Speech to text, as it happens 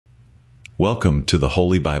Welcome to the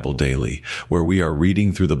Holy Bible Daily, where we are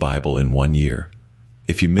reading through the Bible in 1 year.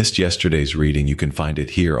 If you missed yesterday's reading, you can find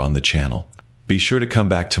it here on the channel. Be sure to come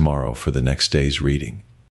back tomorrow for the next day's reading.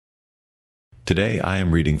 Today I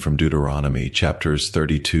am reading from Deuteronomy chapters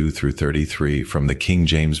 32 through 33 from the King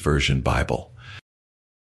James Version Bible.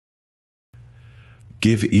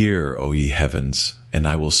 Give ear, O ye heavens, and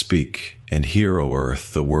I will speak, and hear, O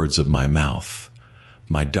earth, the words of my mouth.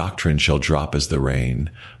 My doctrine shall drop as the rain,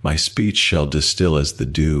 my speech shall distill as the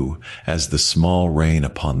dew, as the small rain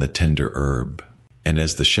upon the tender herb, and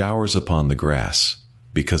as the showers upon the grass,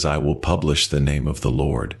 because I will publish the name of the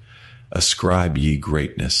Lord. Ascribe ye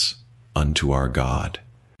greatness unto our God.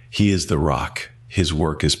 He is the rock, his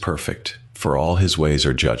work is perfect, for all his ways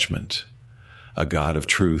are judgment. A God of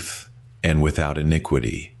truth, and without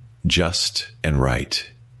iniquity, just and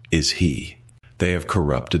right is he. They have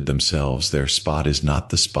corrupted themselves, their spot is not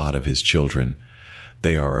the spot of his children.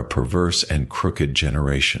 They are a perverse and crooked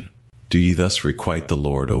generation. Do ye thus requite the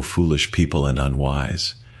Lord, O foolish people and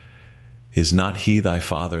unwise? Is not he thy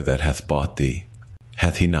father that hath bought thee?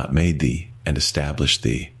 Hath he not made thee and established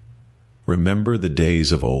thee? Remember the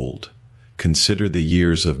days of old. Consider the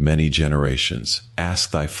years of many generations. Ask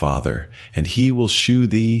thy father, and he will shew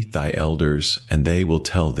thee, thy elders, and they will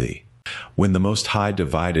tell thee. When the Most High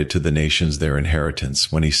divided to the nations their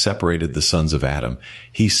inheritance, when he separated the sons of Adam,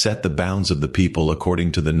 he set the bounds of the people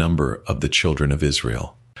according to the number of the children of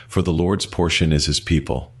Israel. For the Lord's portion is his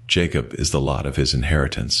people, Jacob is the lot of his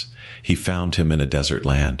inheritance. He found him in a desert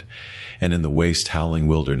land, and in the waste howling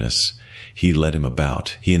wilderness. He led him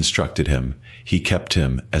about, he instructed him, he kept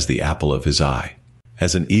him as the apple of his eye.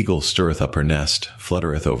 As an eagle stirreth up her nest,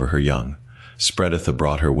 fluttereth over her young, spreadeth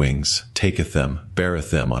abroad her wings, taketh them,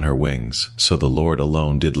 beareth them on her wings. So the Lord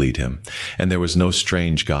alone did lead him, and there was no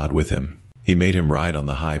strange God with him. He made him ride on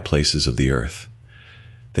the high places of the earth,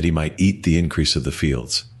 that he might eat the increase of the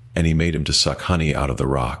fields. And he made him to suck honey out of the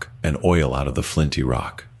rock, and oil out of the flinty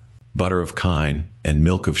rock. Butter of kine, and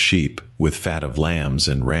milk of sheep, with fat of lambs,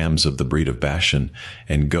 and rams of the breed of Bashan,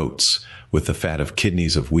 and goats, with the fat of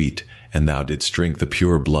kidneys of wheat, and thou didst drink the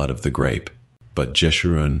pure blood of the grape. But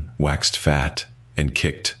Jeshurun waxed fat, and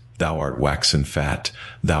kicked, Thou art waxen fat,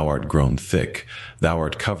 thou art grown thick, thou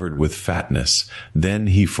art covered with fatness. Then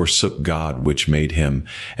he forsook God which made him,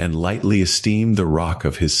 and lightly esteemed the rock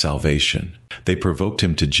of his salvation. They provoked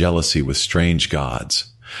him to jealousy with strange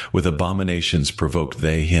gods. With abominations provoked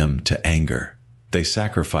they him to anger. They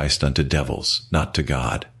sacrificed unto devils, not to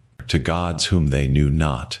God, to gods whom they knew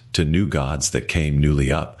not, to new gods that came newly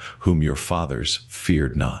up, whom your fathers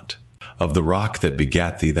feared not. Of the rock that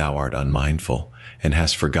begat thee thou art unmindful, and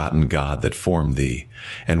hast forgotten God that formed thee.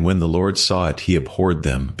 And when the Lord saw it, he abhorred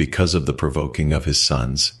them because of the provoking of his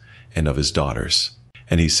sons and of his daughters.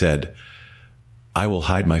 And he said, I will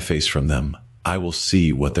hide my face from them. I will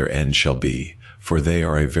see what their end shall be, for they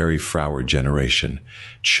are a very froward generation,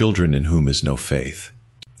 children in whom is no faith.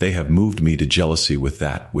 They have moved me to jealousy with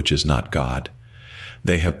that which is not God.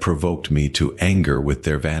 They have provoked me to anger with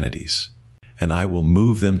their vanities. And I will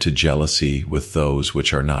move them to jealousy with those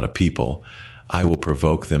which are not a people. I will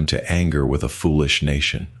provoke them to anger with a foolish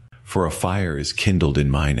nation. For a fire is kindled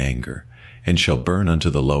in mine anger, and shall burn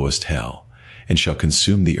unto the lowest hell, and shall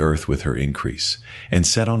consume the earth with her increase, and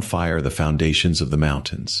set on fire the foundations of the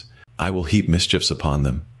mountains. I will heap mischiefs upon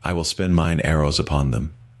them, I will spend mine arrows upon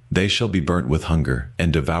them. They shall be burnt with hunger,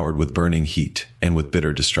 and devoured with burning heat, and with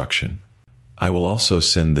bitter destruction. I will also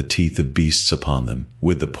send the teeth of beasts upon them,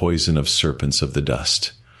 with the poison of serpents of the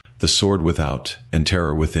dust. The sword without, and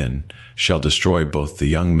terror within, shall destroy both the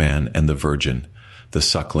young man and the virgin, the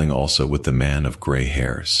suckling also with the man of gray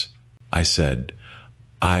hairs. I said,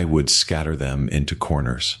 I would scatter them into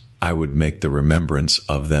corners. I would make the remembrance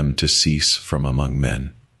of them to cease from among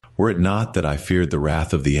men. Were it not that I feared the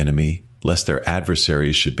wrath of the enemy, lest their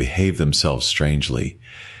adversaries should behave themselves strangely,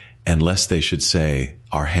 and lest they should say,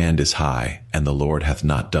 Our hand is high, and the Lord hath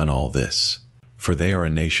not done all this. For they are a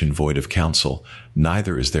nation void of counsel,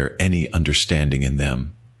 neither is there any understanding in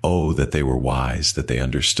them. Oh, that they were wise, that they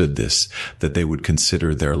understood this, that they would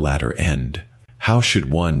consider their latter end. How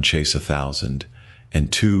should one chase 1,000,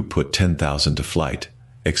 and two put 10,000 to flight,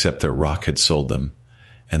 except their rock had sold them,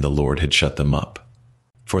 and the Lord had shut them up?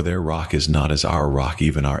 For their rock is not as our rock,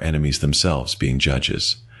 even our enemies themselves being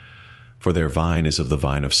judges. For their vine is of the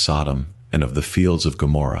vine of Sodom, and of the fields of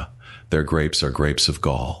Gomorrah. Their grapes are grapes of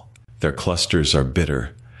gall. Their clusters are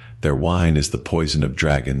bitter. Their wine is the poison of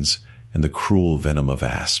dragons, and the cruel venom of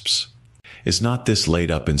asps. Is not this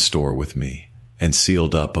laid up in store with me, and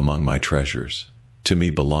sealed up among my treasures? To me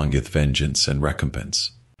belongeth vengeance and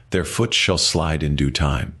recompense. Their foot shall slide in due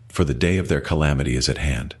time, for the day of their calamity is at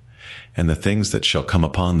hand. and the things that shall come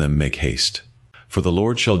upon them make haste. For the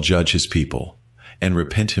Lord shall judge his people, and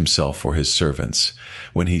repent himself for his servants,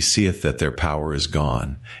 when he seeth that their power is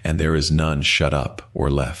gone, and there is none shut up or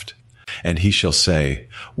left. And he shall say,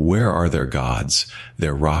 Where are their gods,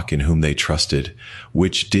 their rock in whom they trusted,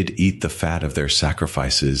 which did eat the fat of their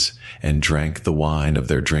sacrifices, and drank the wine of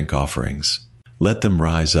their drink offerings? Let them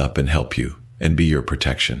rise up and help you, and be your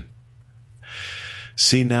protection.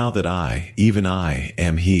 See now that I, even I,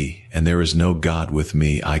 am he, and there is no God with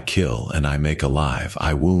me. I kill, and I make alive.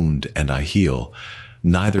 I wound, and I heal.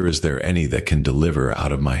 Neither is there any that can deliver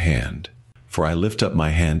out of my hand. For I lift up my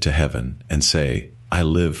hand to heaven, and say, I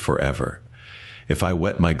live forever. If I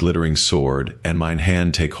whet my glittering sword, and mine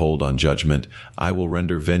hand take hold on judgment, I will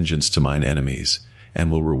render vengeance to mine enemies, and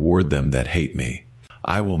will reward them that hate me.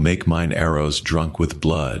 I will make mine arrows drunk with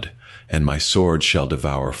blood, and my sword shall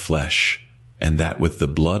devour flesh, and that with the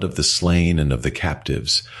blood of the slain and of the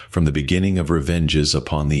captives, from the beginning of revenges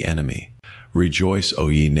upon the enemy. Rejoice, O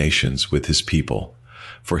ye nations, with his people.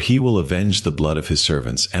 For he will avenge the blood of his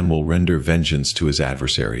servants, and will render vengeance to his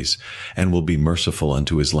adversaries, and will be merciful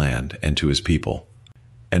unto his land and to his people.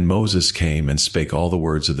 And Moses came and spake all the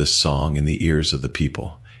words of this song in the ears of the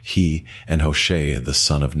people, he and Hoshea the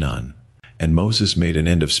son of Nun. And Moses made an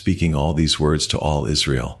end of speaking all these words to all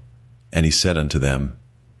Israel. And he said unto them,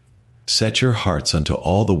 Set your hearts unto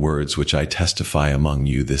all the words which I testify among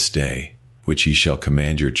you this day, which ye shall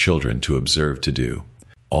command your children to observe to do,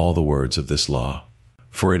 all the words of this law.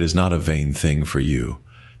 For it is not a vain thing for you,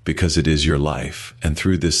 because it is your life, and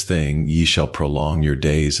through this thing ye shall prolong your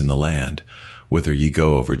days in the land, whither ye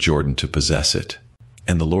go over Jordan to possess it.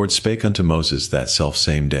 And the Lord spake unto Moses that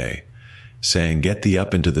selfsame day, saying, Get thee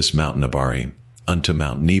up into this mountain Abarim, unto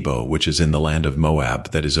Mount Nebo, which is in the land of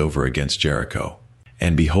Moab, that is over against Jericho.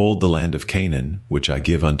 And behold the land of Canaan, which I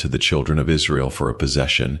give unto the children of Israel for a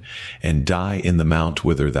possession, and die in the mount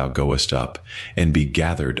whither thou goest up, and be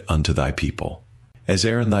gathered unto thy people. As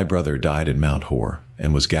Aaron thy brother died in Mount Hor,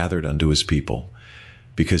 and was gathered unto his people,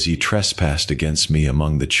 because ye trespassed against me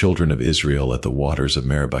among the children of Israel at the waters of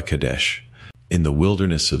Meribah Kadesh, in the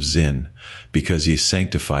wilderness of Zin, because ye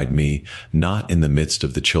sanctified me not in the midst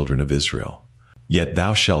of the children of Israel. Yet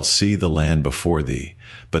thou shalt see the land before thee,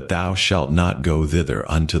 but thou shalt not go thither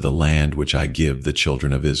unto the land which I give the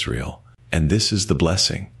children of Israel. And this is the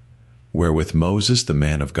blessing, wherewith Moses the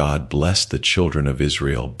man of God blessed the children of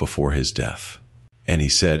Israel before his death. And he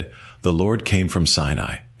said, The Lord came from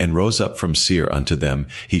Sinai, and rose up from Seir unto them.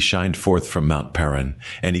 He shined forth from Mount Paran,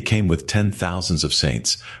 and he came with 10,000s of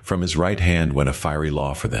saints. From his right hand went a fiery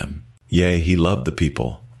law for them. Yea, he loved the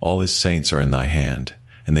people. All his saints are in thy hand,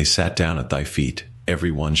 and they sat down at thy feet.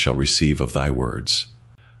 Every one shall receive of thy words.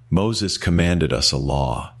 Moses commanded us a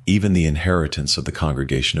law, even the inheritance of the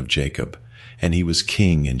congregation of Jacob, and he was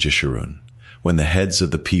king in Jeshurun, when the heads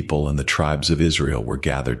of the people and the tribes of Israel were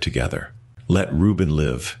gathered together. Let Reuben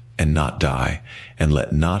live, and not die, and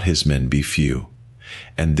let not his men be few.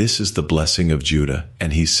 And this is the blessing of Judah.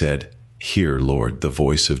 And he said, Hear, Lord, the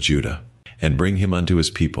voice of Judah, and bring him unto his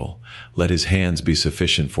people. Let his hands be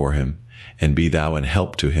sufficient for him, and be thou an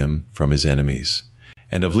help to him from his enemies.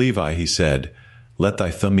 And of Levi he said, Let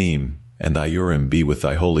thy Thummim and thy Urim be with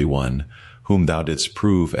thy Holy One, whom thou didst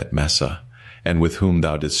prove at Massa, and with whom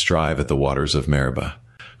thou didst strive at the waters of Meribah,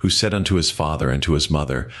 who said unto his father and to his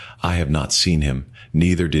mother, I have not seen him,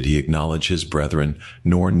 neither did he acknowledge his brethren,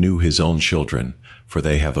 nor knew his own children, for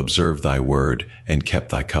they have observed thy word, and kept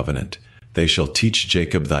thy covenant. They shall teach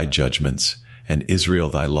Jacob thy judgments, and Israel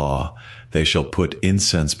thy law. They shall put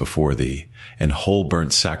incense before thee, and whole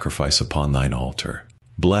burnt sacrifice upon thine altar.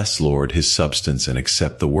 Bless, Lord, his substance, and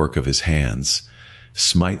accept the work of his hands.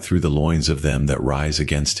 Smite through the loins of them that rise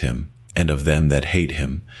against him, and of them that hate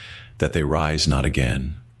him, that they rise not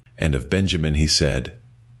again. And of Benjamin he said,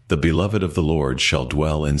 The beloved of the Lord shall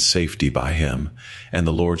dwell in safety by him, and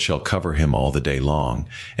the Lord shall cover him all the day long,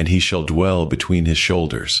 and he shall dwell between his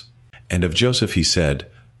shoulders. And of Joseph he said,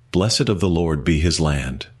 Blessed of the Lord be his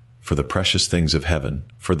land, for the precious things of heaven,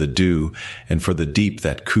 for the dew, and for the deep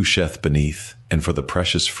that coucheth beneath, and for the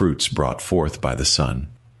precious fruits brought forth by the sun,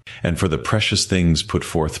 and for the precious things put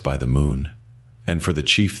forth by the moon, and for the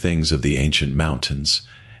chief things of the ancient mountains,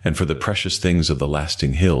 and for the precious things of the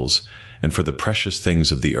lasting hills, and for the precious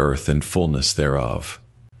things of the earth and fullness thereof,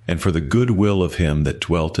 and for the good will of him that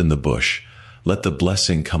dwelt in the bush. Let the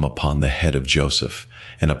blessing come upon the head of Joseph,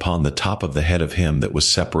 and upon the top of the head of him that was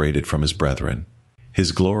separated from his brethren.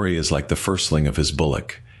 His glory is like the firstling of his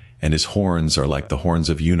bullock, and his horns are like the horns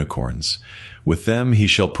of unicorns. With them he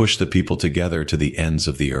shall push the people together to the ends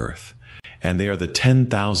of the earth. And they are the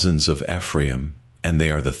 10,000s of Ephraim, and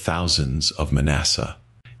they are the thousands of Manasseh.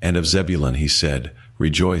 And of Zebulun he said,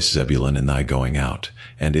 Rejoice, Zebulun, in thy going out,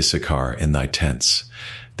 and Issachar in thy tents.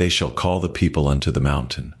 They shall call the people unto the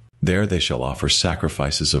mountain. There they shall offer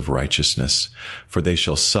sacrifices of righteousness, for they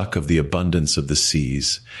shall suck of the abundance of the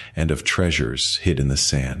seas, and of treasures hid in the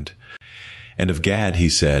sand. And of Gad he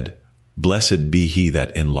said, Blessed be he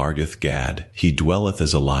that enlargeth Gad. He dwelleth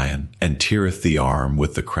as a lion, and teareth the arm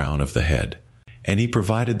with the crown of the head. And he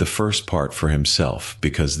provided the first part for himself,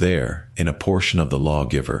 because there, in a portion of the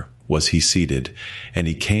lawgiver, was he seated, and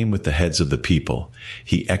he came with the heads of the people.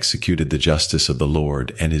 He executed the justice of the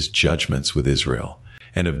Lord and his judgments with Israel.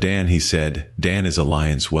 And of Dan he said, Dan is a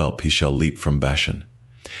lion's whelp, he shall leap from Bashan.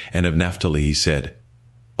 And of Naphtali he said,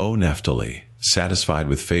 O Naphtali, satisfied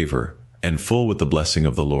with favor, and full with the blessing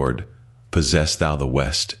of the Lord, possess thou the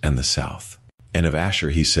west and the south. And of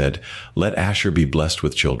Asher he said, Let Asher be blessed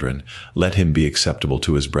with children, let him be acceptable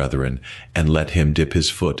to his brethren, and let him dip his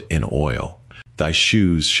foot in oil. Thy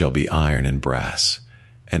shoes shall be iron and brass,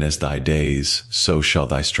 and as thy days, so shall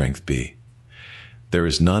thy strength be. There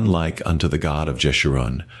is none like unto the God of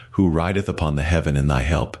Jeshurun, who rideth upon the heaven in thy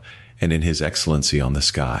help, and in his excellency on the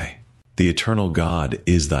sky. The eternal God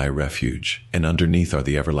is thy refuge, and underneath are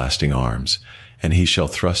the everlasting arms, and he shall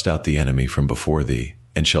thrust out the enemy from before thee,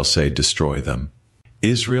 and shall say, Destroy them.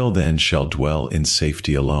 Israel then shall dwell in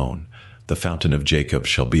safety alone. The fountain of Jacob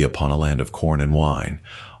shall be upon a land of corn and wine.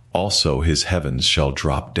 Also his heavens shall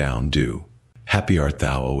drop down dew. Happy art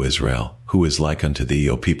thou, O Israel, who is like unto thee,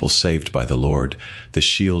 O people saved by the Lord, the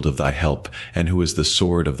shield of thy help, and who is the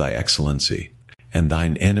sword of thy excellency. And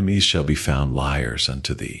thine enemies shall be found liars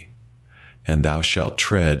unto thee, and thou shalt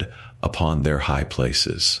tread upon their high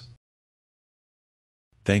places.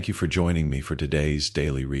 Thank you for joining me for today's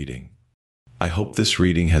daily reading. I hope this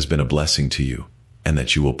reading has been a blessing to you, and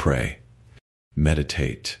that you will pray,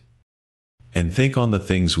 meditate, and think on the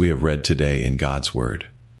things we have read today in God's Word.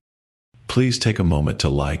 Please take a moment to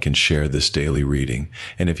like and share this daily reading,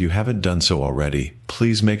 and if you haven't done so already,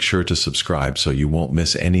 please make sure to subscribe so you won't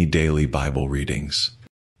miss any daily Bible readings.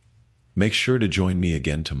 Make sure to join me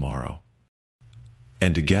again tomorrow,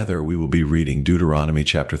 and together we will be reading Deuteronomy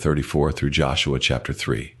chapter 34 through Joshua chapter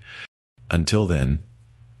 3. Until then,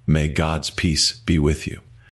 may God's peace be with you.